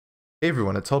Hey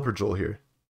everyone, it's Helper Joel here.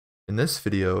 In this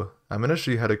video, I'm going to show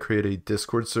you how to create a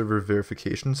Discord server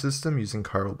verification system using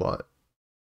Carlbot.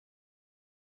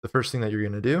 The first thing that you're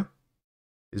going to do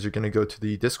is you're going to go to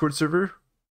the Discord server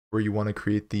where you want to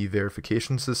create the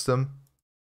verification system.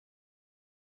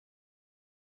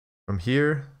 From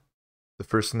here, the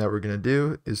first thing that we're going to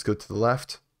do is go to the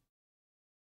left,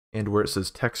 and where it says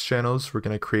text channels, we're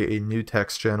going to create a new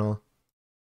text channel.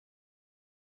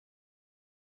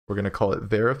 We're going to call it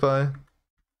verify.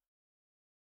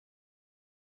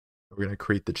 We're going to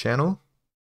create the channel.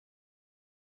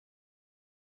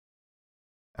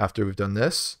 After we've done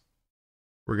this,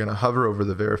 we're going to hover over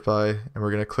the verify and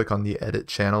we're going to click on the edit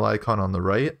channel icon on the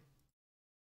right.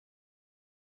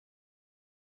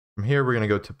 From here, we're going to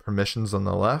go to permissions on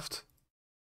the left.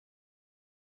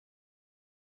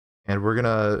 And we're going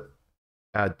to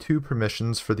add two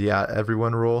permissions for the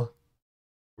 @everyone role.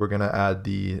 We're going to add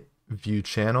the view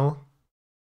channel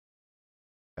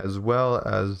as well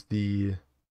as the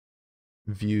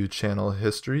view channel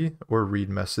history or read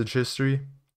message history.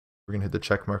 We're going to hit the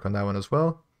check mark on that one as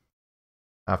well.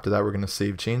 After that, we're going to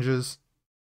save changes.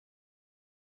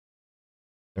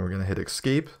 Then we're going to hit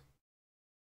escape.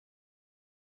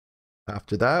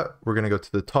 After that, we're going to go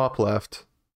to the top left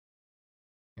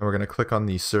and we're going to click on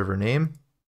the server name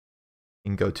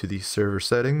and go to the server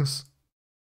settings.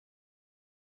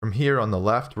 From here on the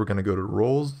left, we're going to go to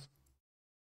roles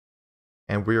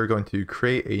and we are going to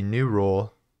create a new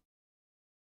role.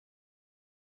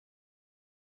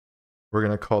 We're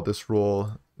going to call this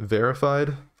role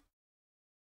verified.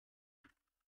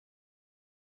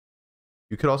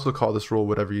 You could also call this role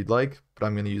whatever you'd like, but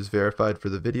I'm going to use verified for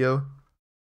the video.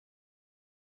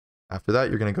 After that,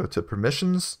 you're going to go to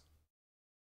permissions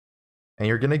and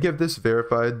you're going to give this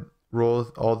verified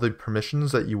role all the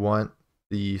permissions that you want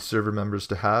the server members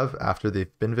to have after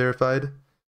they've been verified.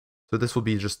 So this will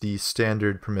be just the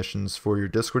standard permissions for your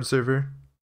Discord server.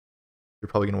 You're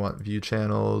probably going to want view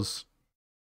channels.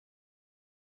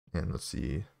 And let's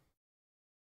see.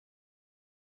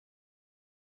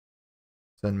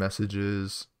 Send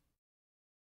messages.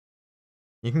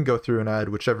 You can go through and add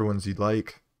whichever ones you'd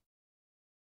like.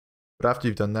 But after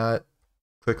you've done that,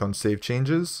 click on Save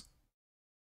Changes.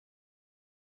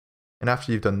 And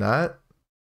after you've done that,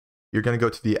 you're going to go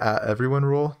to the @everyone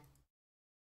role.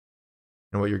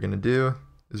 And what you're going to do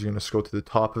is you're going to scroll to the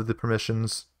top of the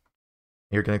permissions.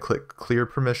 And you're going to click Clear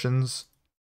Permissions.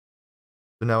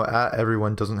 So now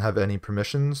 @everyone doesn't have any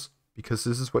permissions because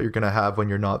this is what you're going to have when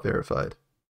you're not verified.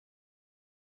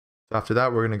 So after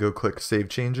that, we're going to go click Save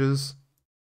Changes.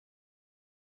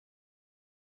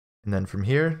 And then from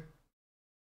here,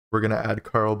 we're going to add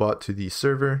Carlbot to the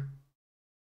server.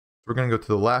 We're going to go to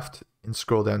the left and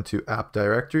scroll down to App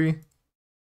Directory.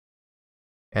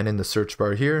 And in the search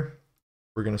bar here,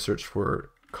 we're going to search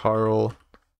for Carl-bot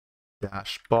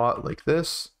like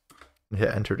this and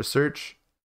hit enter to search.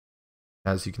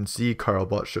 As you can see,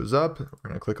 Carlbot shows up. We're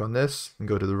going to click on this and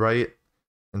go to the right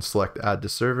and select Add to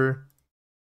Server.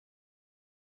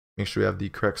 Make sure we have the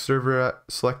correct server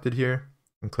selected here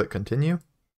and click Continue.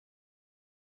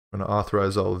 I'm going to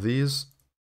authorize all of these.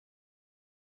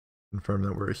 Confirm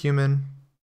that we're a human.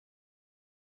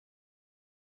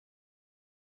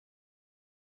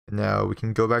 And now we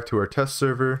can go back to our test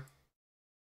server.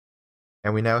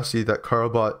 And we now see that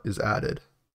Carlbot is added.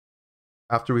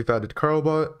 After we've added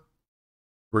Carlbot,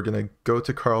 we're going to go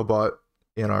to Carlbot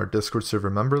in our Discord server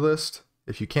member list.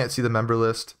 If you can't see the member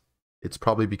list, it's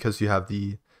probably because you have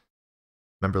the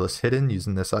member list hidden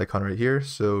using this icon right here.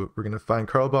 So we're going to find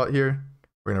Carlbot here.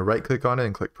 We're going to right click on it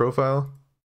and click Profile.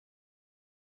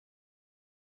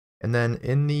 And then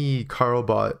in the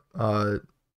Carlbot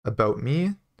About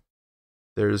Me,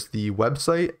 there's the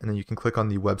website, and then you can click on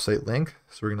the website link.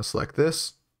 So we're going to select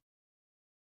this.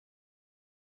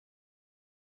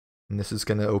 And this is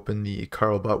going to open the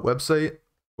Carlbot website.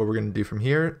 What we're going to do from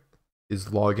here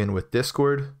is log in with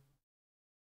Discord.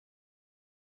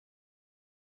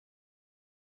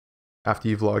 After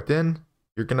you've logged in,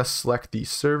 you're going to select the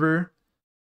server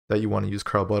that you want to use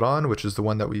Carlbot on, which is the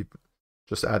one that we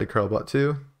just added Carlbot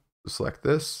to. So select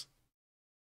this.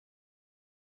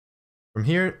 From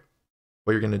here,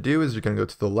 what you're going to do is you're going to go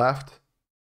to the left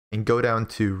and go down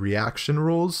to reaction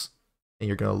roles, and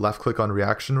you're going to left click on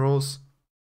reaction roles.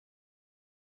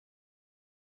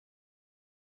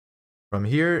 From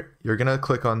here, you're going to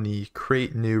click on the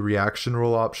create new reaction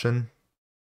role option.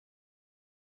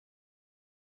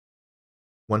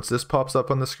 Once this pops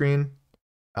up on the screen,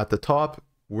 at the top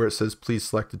where it says please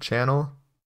select a channel,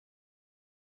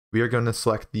 we are going to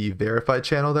select the verified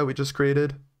channel that we just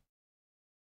created.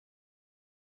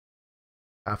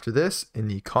 After this, in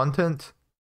the content,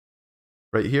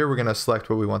 Right here, we're going to select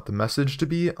what we want the message to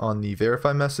be on the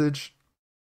verify message.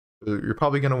 You're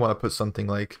probably going to want to put something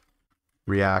like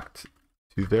React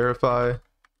to verify.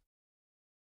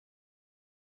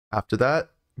 After that,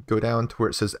 go down to where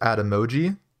it says add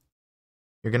emoji.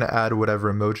 You're going to add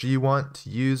whatever emoji you want to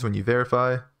use when you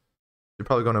verify. You're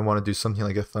probably going to want to do something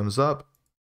like a thumbs up.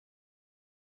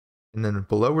 And then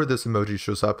below where this emoji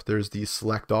shows up, there's the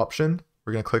select option.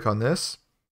 We're going to click on this.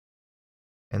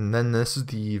 And then this is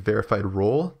the verified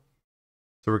role.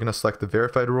 So we're going to select the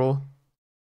verified role.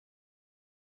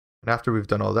 And after we've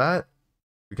done all that,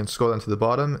 we can scroll down to the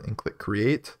bottom and click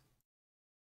create.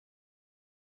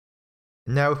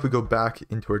 And now if we go back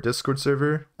into our Discord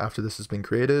server after this has been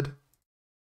created,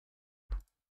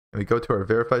 and we go to our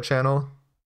verified channel,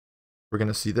 we're going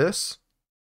to see this.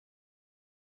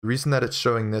 The reason that it's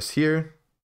showing this here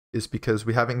is because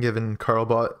we haven't given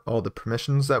Carlbot all the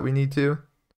permissions that we need to.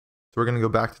 So we're going to go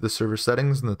back to the server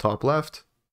settings in the top left.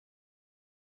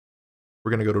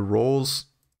 We're going to go to roles.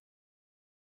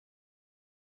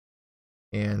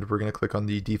 And we're going to click on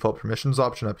the default permissions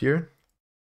option up here.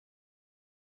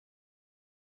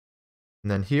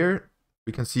 And then here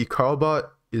we can see Carlbot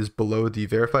is below the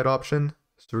verified option.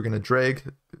 So we're going to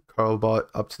drag Carlbot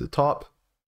up to the top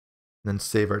and then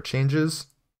save our changes.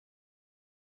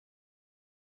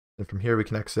 And from here we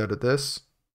can exit out of this.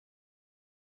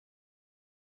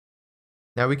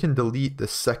 Now we can delete the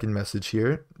second message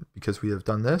here because we have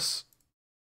done this.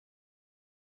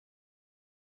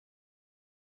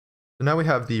 So now we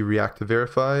have the React to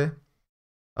verify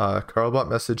Carlbot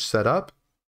message set up.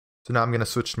 So now I'm going to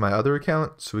switch to my other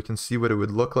account so we can see what it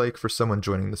would look like for someone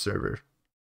joining the server.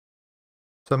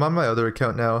 So I'm on my other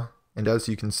account now, and as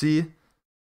you can see,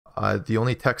 the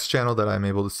only text channel that I'm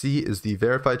able to see is the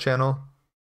verify channel.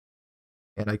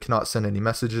 And I cannot send any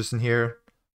messages in here,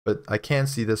 but I can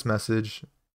see this message,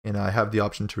 and I have the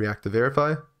option to React to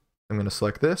verify. I'm going to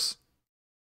select this.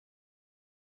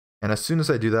 And as soon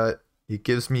as I do that, it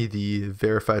gives me the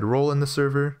verified role in the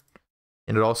server,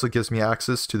 and it also gives me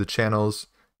access to the channels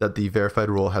that the verified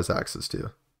role has access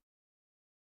to.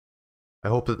 I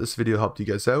hope that this video helped you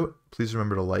guys out. Please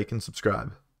remember to like and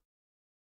subscribe.